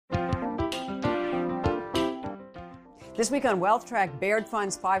This week on Wealth Track, Baird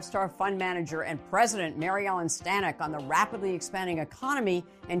Fund's five-star fund manager and president Mary Ellen Stanek on the rapidly expanding economy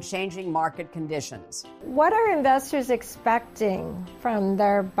and changing market conditions. What are investors expecting from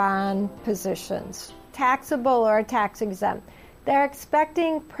their bond positions, taxable or tax-exempt? They're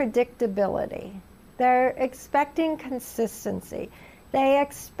expecting predictability. They're expecting consistency. They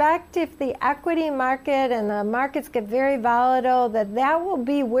expect if the equity market and the markets get very volatile, that will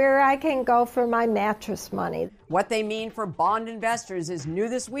be where I can go for my mattress money. What they mean for bond investors is new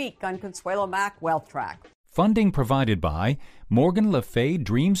this week on Consuelo Mack Wealth Track. Funding provided by Morgan Le Fay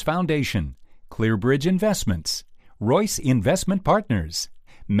Dreams Foundation, Clearbridge Investments, Royce Investment Partners,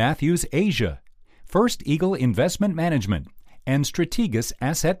 Matthews Asia, First Eagle Investment Management, and Strategas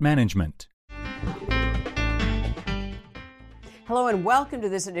Asset Management. Hello and welcome to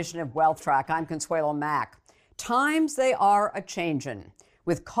this edition of Wealth Track. I'm Consuelo Mack. Times they are a-changin'.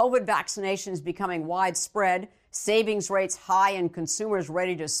 With COVID vaccinations becoming widespread, savings rates high, and consumers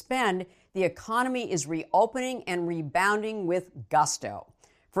ready to spend, the economy is reopening and rebounding with gusto.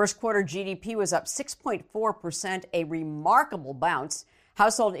 First quarter GDP was up 6.4%, a remarkable bounce.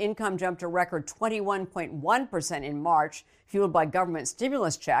 Household income jumped a record 21.1% in March, fueled by government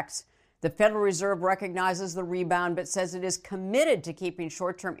stimulus checks. The Federal Reserve recognizes the rebound but says it is committed to keeping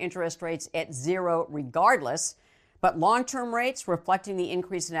short-term interest rates at zero regardless. But long-term rates, reflecting the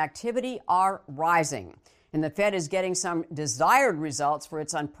increase in activity, are rising. And the Fed is getting some desired results for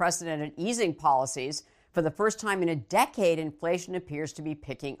its unprecedented easing policies. For the first time in a decade, inflation appears to be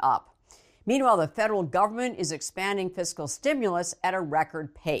picking up. Meanwhile, the federal government is expanding fiscal stimulus at a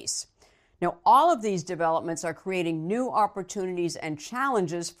record pace. Now, all of these developments are creating new opportunities and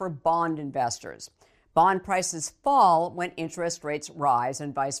challenges for bond investors. Bond prices fall when interest rates rise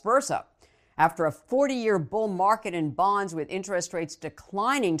and vice versa. After a 40-year bull market in bonds with interest rates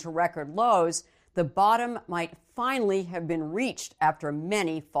declining to record lows, the bottom might finally have been reached after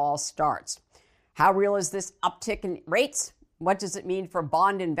many false starts. How real is this uptick in rates? What does it mean for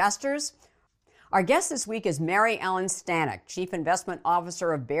bond investors? Our guest this week is Mary Ellen Stanek, Chief Investment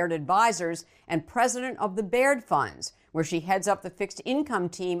Officer of Baird Advisors and President of the Baird Funds, where she heads up the fixed income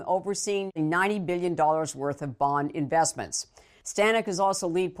team overseeing $90 billion worth of bond investments. Stanek is also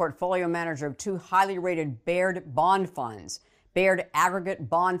lead portfolio manager of two highly rated Baird bond funds, Baird Aggregate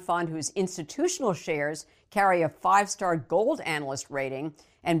Bond Fund, whose institutional shares carry a 5-star gold analyst rating,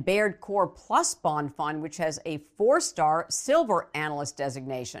 and Baird Core Plus Bond Fund, which has a 4-star silver analyst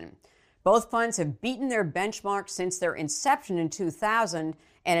designation. Both funds have beaten their benchmarks since their inception in 2000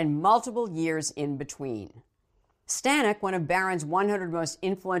 and in multiple years in between. Stanek, one of Barron's 100 most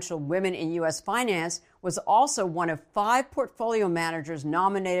influential women in U.S. finance, was also one of 5 portfolio managers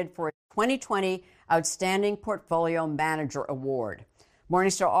nominated for a 2020 Outstanding Portfolio Manager Award.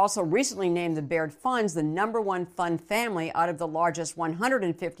 Morningstar also recently named the Baird Funds the #1 fund family out of the largest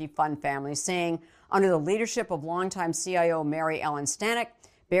 150 fund families, saying, under the leadership of longtime CIO Mary Ellen Stanek,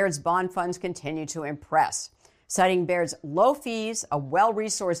 Baird's bond funds continue to impress, citing Baird's low fees, a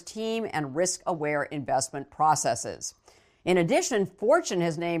well-resourced team, and risk-aware investment processes. In addition, Fortune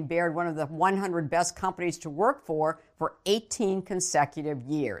has named Baird one of the 100 best companies to work for 18 consecutive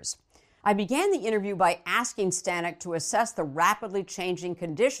years. I began the interview by asking Stanek to assess the rapidly changing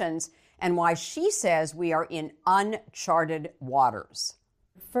conditions and why she says we are in uncharted waters.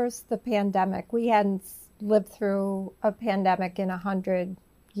 First, the pandemic. We hadn't lived through a pandemic in 100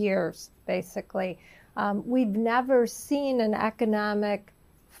 years, basically. We've never seen an economic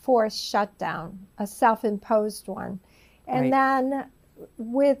forced shutdown, a self-imposed one. And then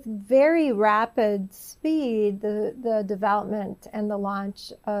with very rapid speed, the development and the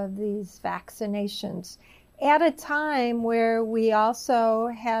launch of these vaccinations at a time where we also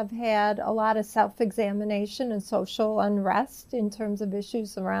have had a lot of self-examination and social unrest in terms of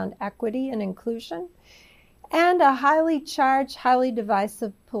issues around equity and inclusion, and a highly charged, highly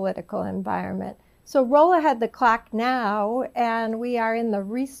divisive political environment. So roll ahead the clock now, and we are in the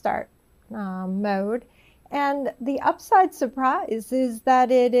restart mode. And the upside surprise is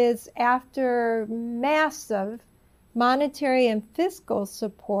that it is after massive monetary and fiscal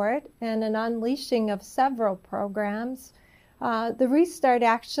support and an unleashing of several programs, the restart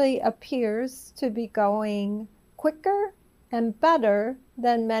actually appears to be going quicker and better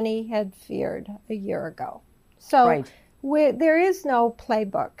than many had feared a year ago. So there is no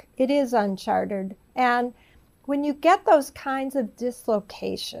playbook. It is uncharted. And when you get those kinds of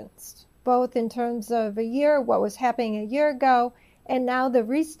dislocations, both in terms of what was happening a year ago, and now the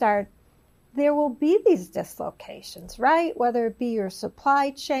restart, there will be these dislocations, right? Whether it be your supply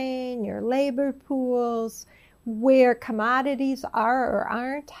chain, your labor pools, where commodities are or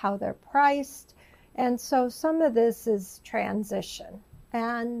aren't, how they're priced. And so some of this is transition.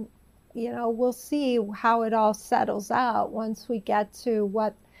 And, we'll see how it all settles out once we get to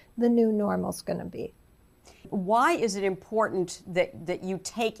what the new normal is going to be. Why is it important that you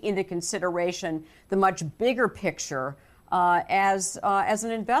take into consideration the much bigger picture as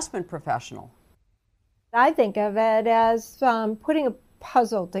an investment professional? I think of it as putting a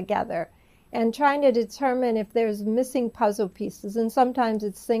puzzle together and trying to determine if there's missing puzzle pieces. And sometimes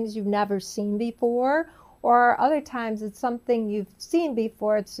it's things you've never seen before, or other times it's something you've seen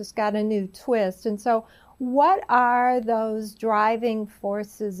before, it's just got a new twist. And so what are those driving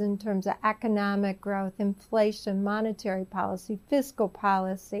forces in terms of economic growth, inflation, monetary policy, fiscal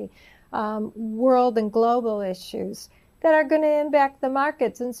policy, world and global issues that are going to impact the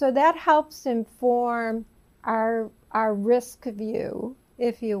markets? And so that helps inform our risk view,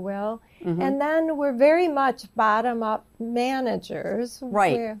 if you will. Mm-hmm. And then we're very much bottom-up managers,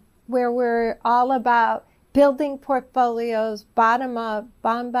 right, where we're all about building portfolios, bottom-up,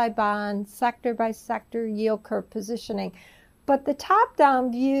 bond by bond, sector by sector, yield curve positioning. But the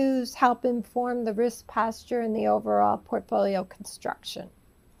top-down views help inform the risk posture and the overall portfolio construction.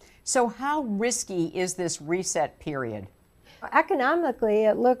 So how risky is this reset period? Economically,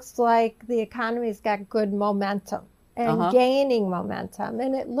 it looks like the economy's got good momentum and gaining momentum.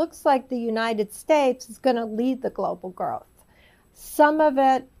 And it looks like the United States is going to lead the global growth. Some of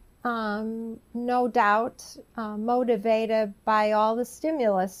it, no doubt, motivated by all the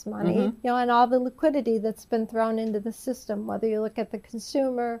stimulus money, and all the liquidity that's been thrown into the system. Whether you look at the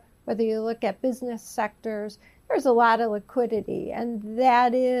consumer, whether you look at business sectors, there's a lot of liquidity. And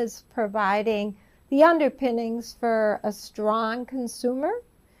that is providing the underpinnings for a strong consumer,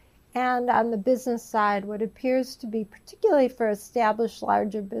 and on the business side, what appears to be, particularly for established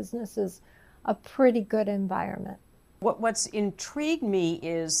larger businesses, a pretty good environment. What's intrigued me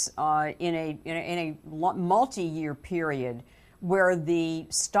is in a multi-year period where the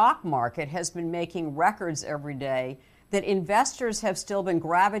stock market has been making records every day, that investors have still been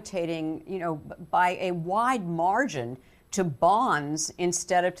gravitating, by a wide margin to bonds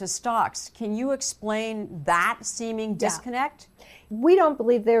instead of to stocks. Can you explain that seeming disconnect? We don't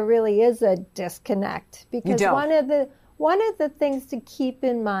believe there really is a disconnect, because one of the things to keep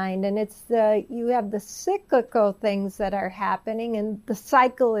in mind, and you have the cyclical things that are happening, and the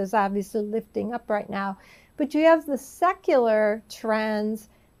cycle is obviously lifting up right now, but you have the secular trends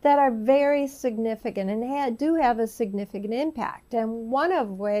that are very significant and do have a significant impact, and one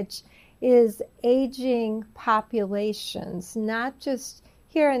of which is aging populations, not just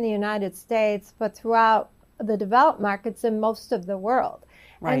here in the United States, but throughout the developed markets in most of the world.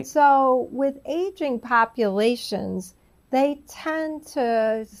 Right. And so with aging populations, they tend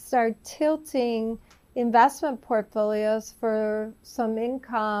to start tilting investment portfolios for some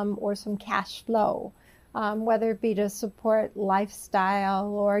income or some cash flow, whether it be to support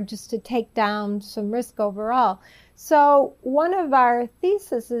lifestyle or just to take down some risk overall. So one of our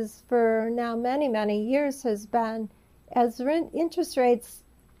theses for now many, many years has been, as interest rates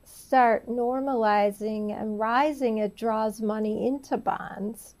start normalizing and rising, it draws money into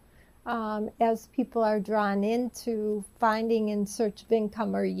bonds as people are drawn into finding in search of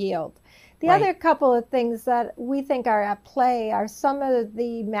income or yield. The other couple of things that we think are at play are some of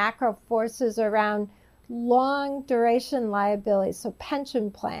the macro forces around long duration liabilities, so pension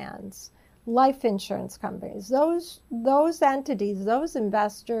plans, life insurance companies. Those entities, those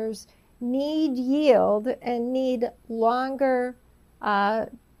investors need yield and need longer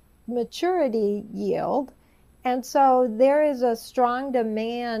maturity yield. And so there is a strong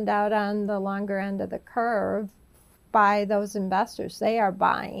demand out on the longer end of the curve by those investors. They are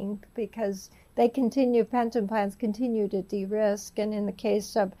buying because pension plans continue to de-risk. And in the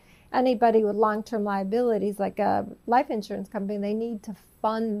case of anybody with long-term liabilities, like a life insurance company, they need to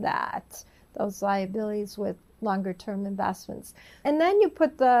fund those liabilities with longer-term investments. And then you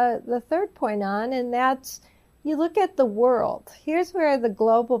put the third point on, and that's you look at the world. Here's where the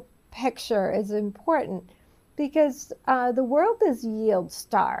global picture is important, because the world is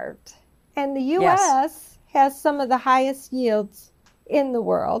yield-starved. And the U.S. has some of the highest yields in the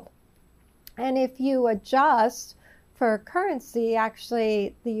world. And if you adjust for currency,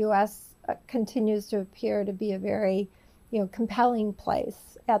 actually the U.S. continues to appear to be a very compelling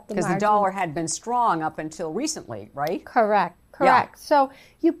place at the margin. Because the dollar had been strong up until recently, right? Correct. Yeah. So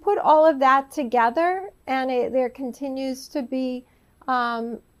you put all of that together, and there continues to be,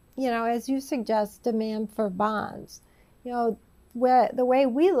 as you suggest, demand for bonds. The way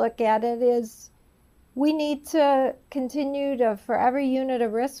we look at it is we need to continue to, for every unit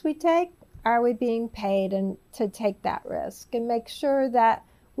of risk we take, are we being paid to take that risk, and make sure that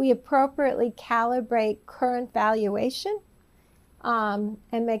we appropriately calibrate current valuation and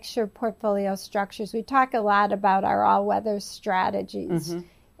make sure portfolio structures. We talk a lot about our all-weather strategies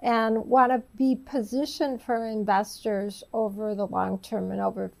and want to be positioned for investors over the long term and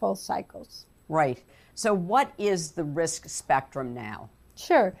over full cycles. Right. So what is the risk spectrum now?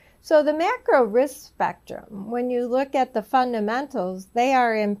 Sure. So the macro risk spectrum, when you look at the fundamentals, they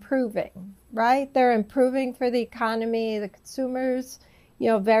are improving, right? They're improving for the economy, the consumers,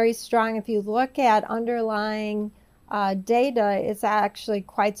 very strong. If you look at underlying data, it's actually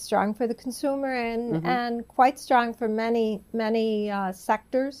quite strong for the consumer and quite strong for many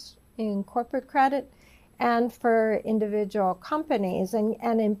sectors in corporate credit and for individual companies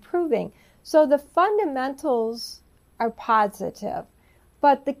and improving. So the fundamentals are positive.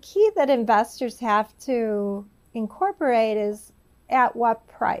 But the key that investors have to incorporate is at what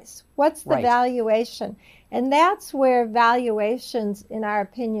price? What's the valuation? And that's where valuations, in our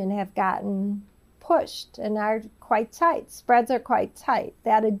opinion, have gotten pushed and are quite tight. Spreads are quite tight.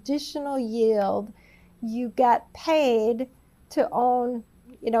 That additional yield, you get paid to own,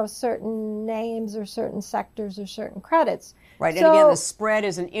 certain names or certain sectors or certain credits. Right. And again, the spread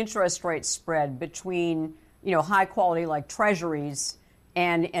is an interest rate spread between, high quality like treasuries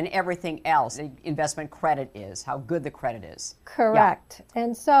and everything else. Investment credit is how good the credit is. Correct. Yeah.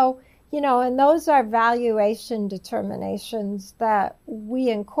 And so, and those are valuation determinations that we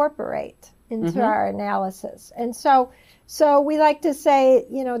incorporate into our analysis. And so we like to say,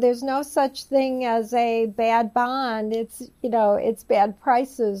 there's no such thing as a bad bond. It's, it's bad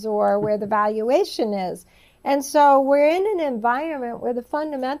prices or where the valuation is. And so we're in an environment where the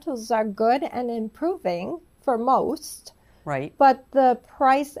fundamentals are good and improving for most. Right. But the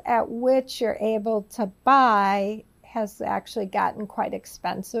price at which you're able to buy has actually gotten quite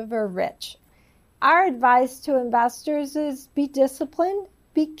expensive or rich. Our advice to investors is be disciplined,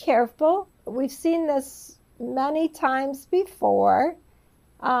 be careful. We've seen this many times before.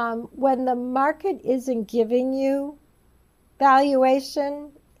 When the market isn't giving you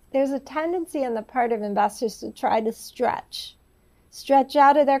valuation, there's a tendency on the part of investors to try to stretch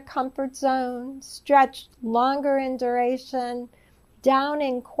out of their comfort zone, stretch longer in duration, down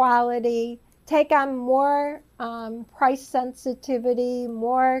in quality, take on more price sensitivity,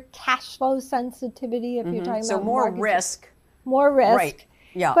 more cash flow sensitivity if you're talking about more risk. More risk. Right.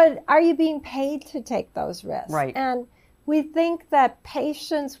 Yeah. But are you being paid to take those risks? Right. And we think that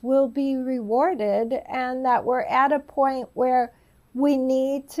patience will be rewarded and that we're at a point where we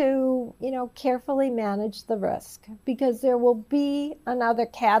need to, carefully manage the risk because there will be another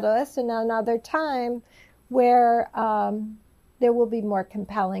catalyst and another time where there will be more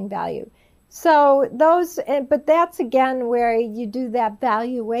compelling value. So but that's again where you do that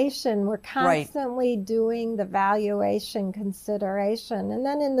valuation. We're constantly doing the valuation consideration. And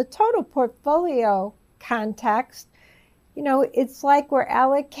then in the total portfolio context, it's like we're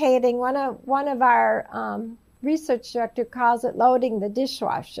allocating one of our research director calls it loading the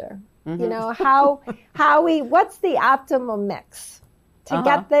dishwasher. What's the optimal mix to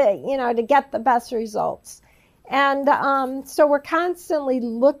get the best results. And so we're constantly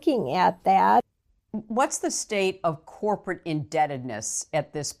looking at that. What's the state of corporate indebtedness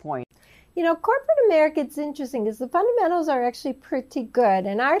at this point? Corporate America, it's interesting because the fundamentals are actually pretty good.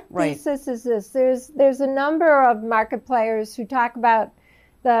 And our thesis is this. There's a number of market players who talk about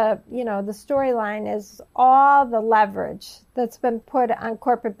the storyline is all the leverage that's been put on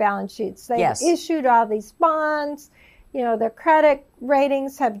corporate balance sheets. They've issued all these bonds. Their credit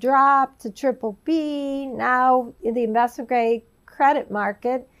ratings have dropped to BBB. Now the investment grade credit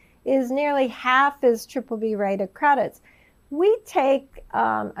market is nearly half as BBB rated credits. We take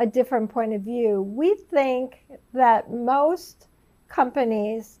a different point of view. We think that most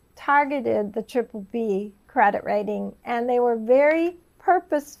companies targeted the BBB credit rating, and they were very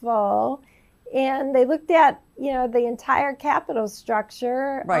purposeful, and they looked at the entire capital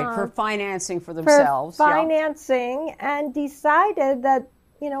structure for financing for themselves, and decided that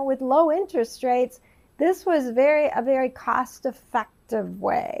with low interest rates, this was a very cost effective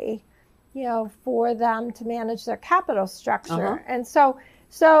way for them to manage their capital structure. And so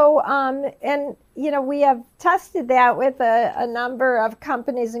we have tested that with a number of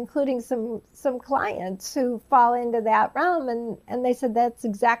companies, including some clients who fall into that realm, and they said that's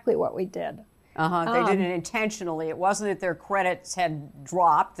exactly what we did. They did it intentionally. It wasn't that their credits had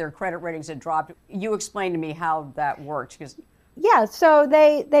dropped, their credit ratings had dropped. You explained to me how that worked. So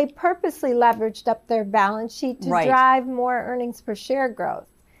they purposely leveraged up their balance sheet to drive more earnings per share growth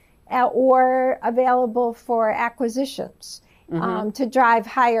or available for acquisitions. To drive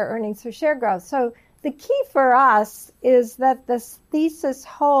higher earnings per share growth. So the key for us is that this thesis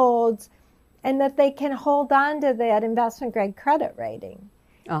holds and that they can hold on to that investment grade credit rating,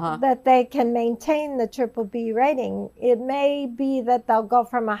 that they can maintain the triple B rating. It may be that they'll go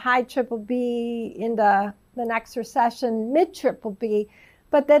from a high triple B into the next recession mid triple B,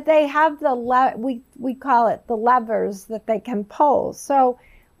 but that they have we call it the levers that they can pull. So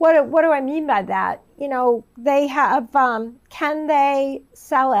what do I mean by that? They have, can they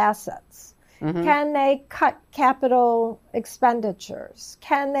sell assets? Mm-hmm. Can they cut capital expenditures?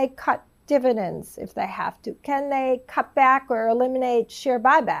 Can they cut dividends if they have to? Can they cut back or eliminate share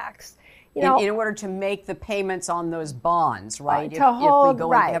buybacks? In order to make the payments on those bonds, right? If we go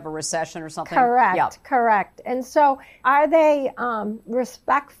into have a recession or something. Correct. And so are they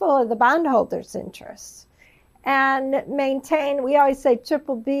respectful of the bondholders' interests? And maintain, we always say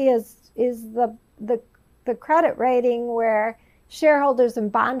triple B is the credit rating where shareholders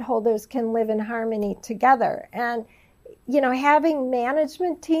and bondholders can live in harmony together. And having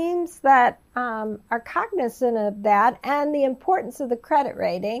management teams that are cognizant of that and the importance of the credit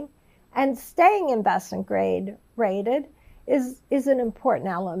rating and staying investment grade rated is an important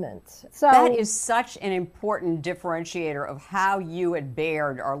element. So that is such an important differentiator of how you at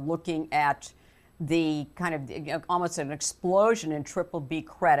Baird are looking at the kind of almost an explosion in triple B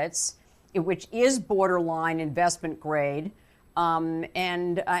credits, which is borderline investment grade.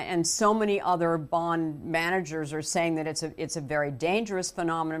 And so many other bond managers are saying that it's a very dangerous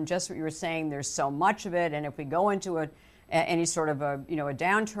phenomenon. Just what you were saying, there's so much of it, and if we go into any sort of a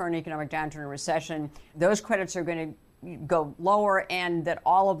downturn, economic downturn, or recession, those credits are going to go lower, and that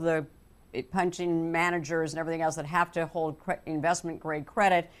all of the punching managers and everything else that have to hold investment grade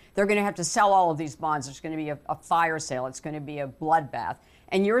credit, they're going to have to sell all of these bonds. It's going to be a fire sale. It's going to be a bloodbath.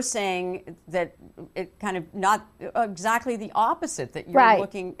 And you're saying that it kind of not exactly the opposite, that you're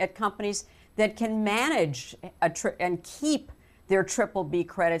looking at companies that can manage and keep their triple B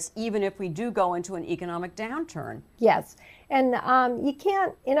credits even if we do go into an economic downturn. Yes. And you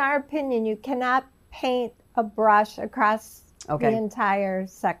can't, in our opinion, you cannot paint a brush across the entire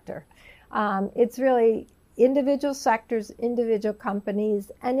sector. It's really individual sectors, individual companies,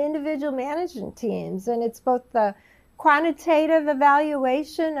 and individual management teams. And it's both the quantitative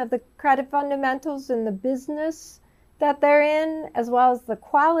evaluation of the credit fundamentals in the business that they're in, as well as the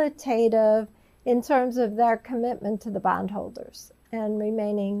qualitative in terms of their commitment to the bondholders and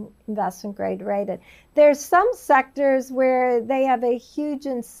remaining investment grade rated. There's some sectors where they have a huge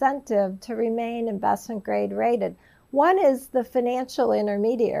incentive to remain investment grade rated. One is the financial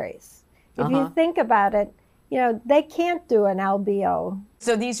intermediaries. If you think about it, they can't do an LBO.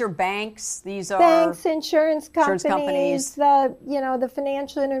 So these are banks, insurance companies, the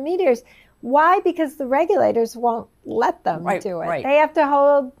financial intermediaries. Why? Because the regulators won't let them do it. Right. They have to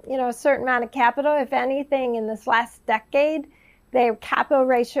hold, a certain amount of capital. If anything, in this last decade, their capital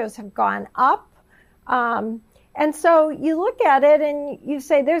ratios have gone up. And so you look at it and you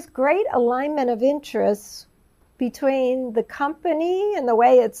say there's great alignment of interests between the company and the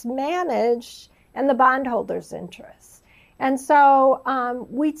way it's managed and the bondholders' interests. And so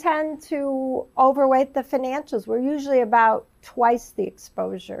we tend to overweight the financials. We're usually about twice the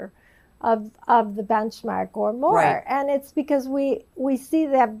exposure of the benchmark or more. Right. And it's because we see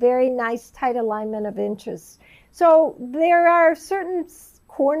that very nice tight alignment of interests. So there are certain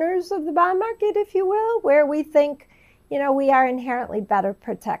corners of the bond market, if you will, where we think we are inherently better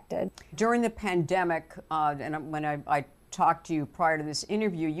protected. During the pandemic, and when I talked to you prior to this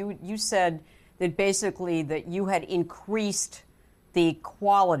interview, you said that basically that you had increased the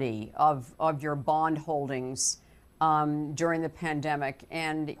quality of your bond holdings during the pandemic.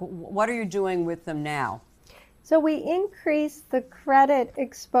 And what are you doing with them now? So we increased the credit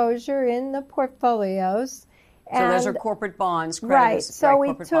exposure in the portfolios. So those are corporate bonds. Right. So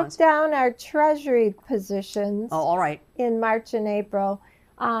we took down our treasury positions in March and April,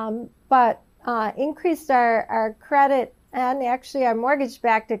 but increased our credit and actually our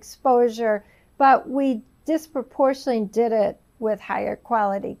mortgage-backed exposure, but we disproportionately did it with higher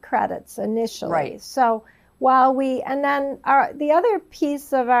quality credits initially. Right. So the other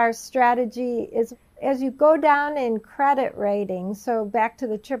piece of our strategy is as you go down in credit rating, so back to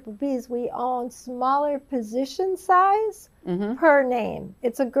the triple Bs, we own smaller position size per name.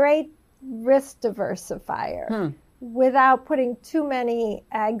 It's a great risk diversifier without putting too many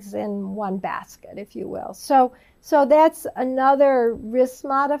eggs in one basket, if you will. So that's another risk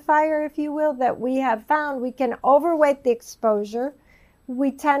modifier, if you will, that we have found. We can overweight the exposure.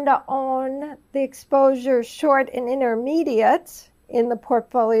 We tend to own the exposure short and intermediate in the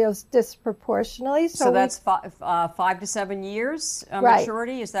portfolios disproportionately. So that's 5 to 7 years right.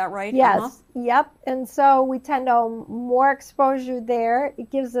 maturity, is that right? Yes, Yep. And so we tend to own more exposure there. It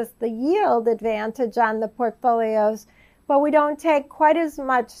gives us the yield advantage on the portfolios, but we don't take quite as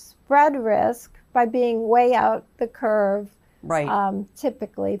much spread risk by being way out the curve, right?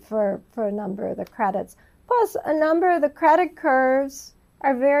 Typically for a number of the credits. Plus, a number of the credit curves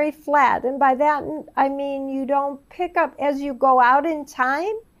are very flat. And by that, I mean you don't pick up as you go out in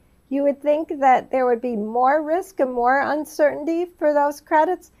time. You would think that there would be more risk and more uncertainty for those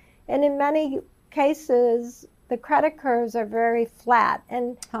credits. And in many cases, the credit curves are very flat.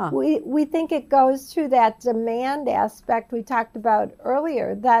 And we think it goes to that demand aspect we talked about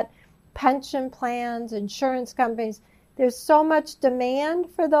earlier, that pension plans, insurance companies, there's so much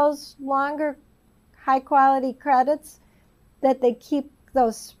demand for those longer high-quality credits that they keep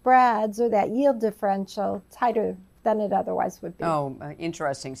those spreads or that yield differential tighter than it otherwise would be. Oh,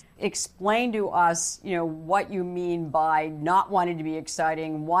 interesting. Explain to us, what you mean by not wanting to be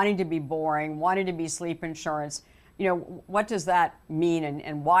exciting, wanting to be boring, wanting to be sleep insurance. What does that mean,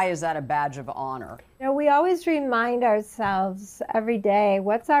 and why is that a badge of honor? We always remind ourselves every day,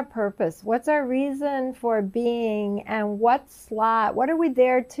 what's our purpose? What's our reason for being? And what are we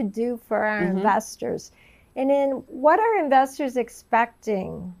there to do for our investors? And in what are investors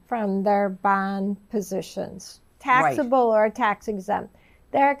expecting from their bond positions, taxable or tax exempt?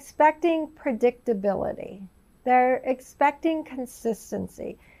 They're expecting predictability. They're expecting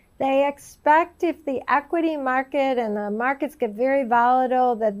consistency. They expect if the equity market and the markets get very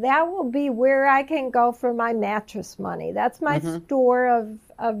volatile, that will be where I can go for my mattress money. That's my store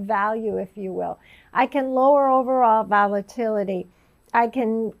of value, if you will. I can lower overall volatility. I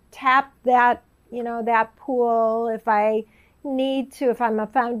can tap that, that pool if I need to, if I'm a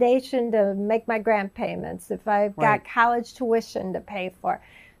foundation to make my grant payments, if I've got college tuition to pay for.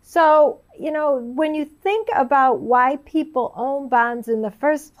 So, when you think about why people own bonds in the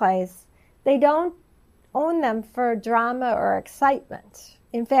first place, they don't own them for drama or excitement.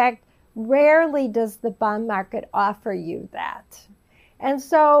 In fact, rarely does the bond market offer you that. And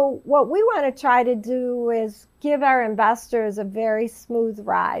so what we want to try to do is give our investors a very smooth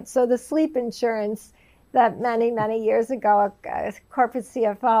ride. So the sleep insurance that many, many years ago a corporate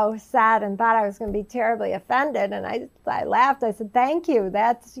CFO said and thought I was going to be terribly offended. And I laughed. I said, thank you.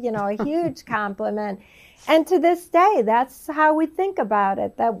 That's, a huge compliment. And to this day, that's how we think about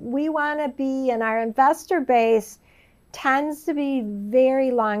it, that we want to be, and our investor base tends to be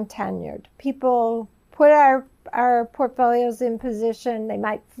very long tenured. People put our portfolios in position. They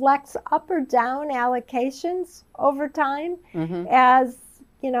might flex up or down allocations over time as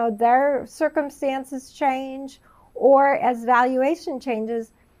their circumstances change or as valuation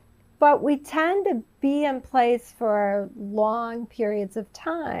changes, but we tend to be in place for long periods of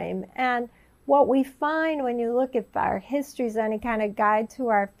time. And what we find when you look at our histories, any kind of guide to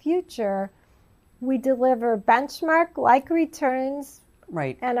our future, we deliver benchmark-like returns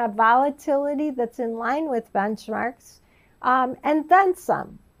and a volatility that's in line with benchmarks, and then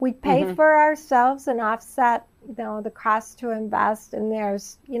some. We pay for ourselves and offset the cost to invest, and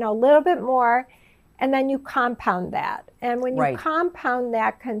there's, a little bit more, and then you compound that. And when you compound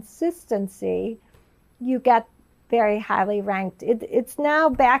that consistency, you get very highly ranked. It's now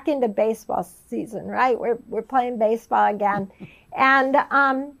back into baseball season, right? We're playing baseball again. And,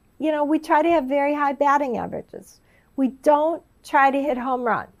 we try to have very high batting averages. We don't try to hit home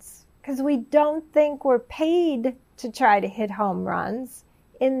runs because we don't think we're paid to try to hit home runs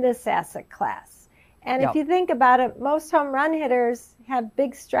in this asset class. And if you think about it, most home run hitters have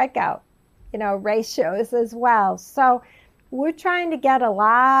big strikeout, ratios as well. So we're trying to get a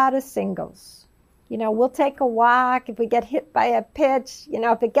lot of singles. We'll take a walk if we get hit by a pitch,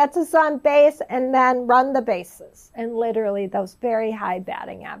 if it gets us on base, and then run the bases, and literally those very high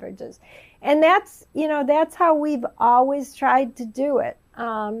batting averages. And that's how we've always tried to do it.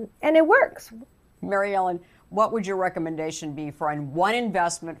 And it works. Mary Ellen, what would your recommendation be for one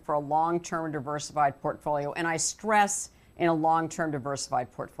investment for a long-term diversified portfolio? And I stress in a long-term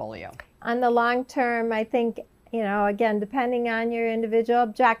diversified portfolio. On the long term, I think, again, depending on your individual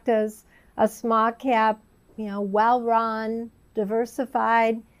objectives, a small cap, well-run,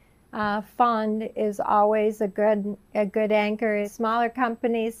 diversified fund is always a good anchor. Smaller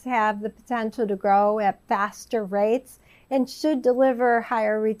companies have the potential to grow at faster rates and should deliver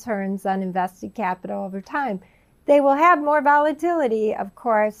higher returns on invested capital over time. They will have more volatility, of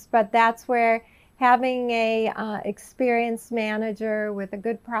course, but that's where having a experienced manager with a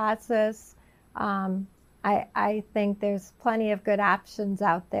good process, I think there's plenty of good options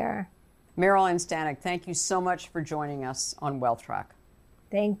out there. Marilyn Stanek, thank you so much for joining us on Wealth Track.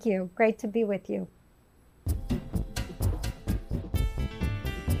 Thank you. Great to be with you.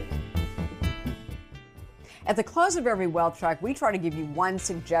 At the close of every Wealth Track, we try to give you one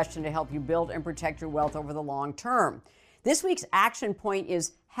suggestion to help you build and protect your wealth over the long term. This week's action point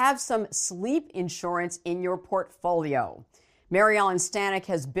is have some sleep insurance in your portfolio. Mary Ellen Stanek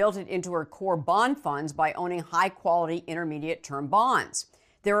has built it into her core bond funds by owning high-quality intermediate-term bonds.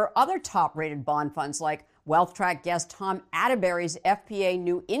 There are other top-rated bond funds like Wealth Track guest Tom Atterbury's FPA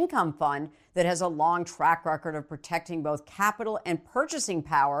New Income Fund that has a long track record of protecting both capital and purchasing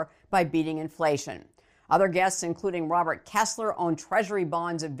power by beating inflation. Other guests, including Robert Kessler, own treasury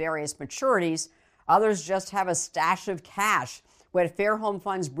bonds of various maturities. Others just have a stash of cash, what Fairholme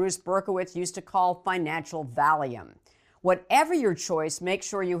Fund's Bruce Berkowitz used to call financial Valium. Whatever your choice, make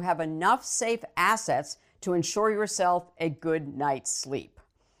sure you have enough safe assets to ensure yourself a good night's sleep.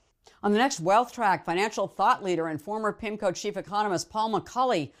 On the next Wealth Track, financial thought leader and former PIMCO chief economist Paul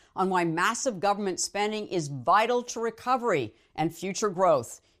McCulley on why massive government spending is vital to recovery and future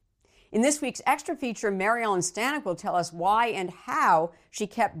growth. In this week's extra feature, Mary Ellen Stanek will tell us why and how she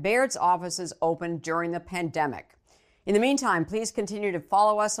kept Baird's offices open during the pandemic. In the meantime, please continue to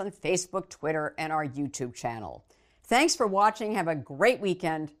follow us on Facebook, Twitter, and our YouTube channel. Thanks for watching. Have a great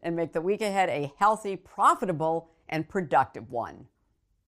weekend and make the week ahead a healthy, profitable, and productive one.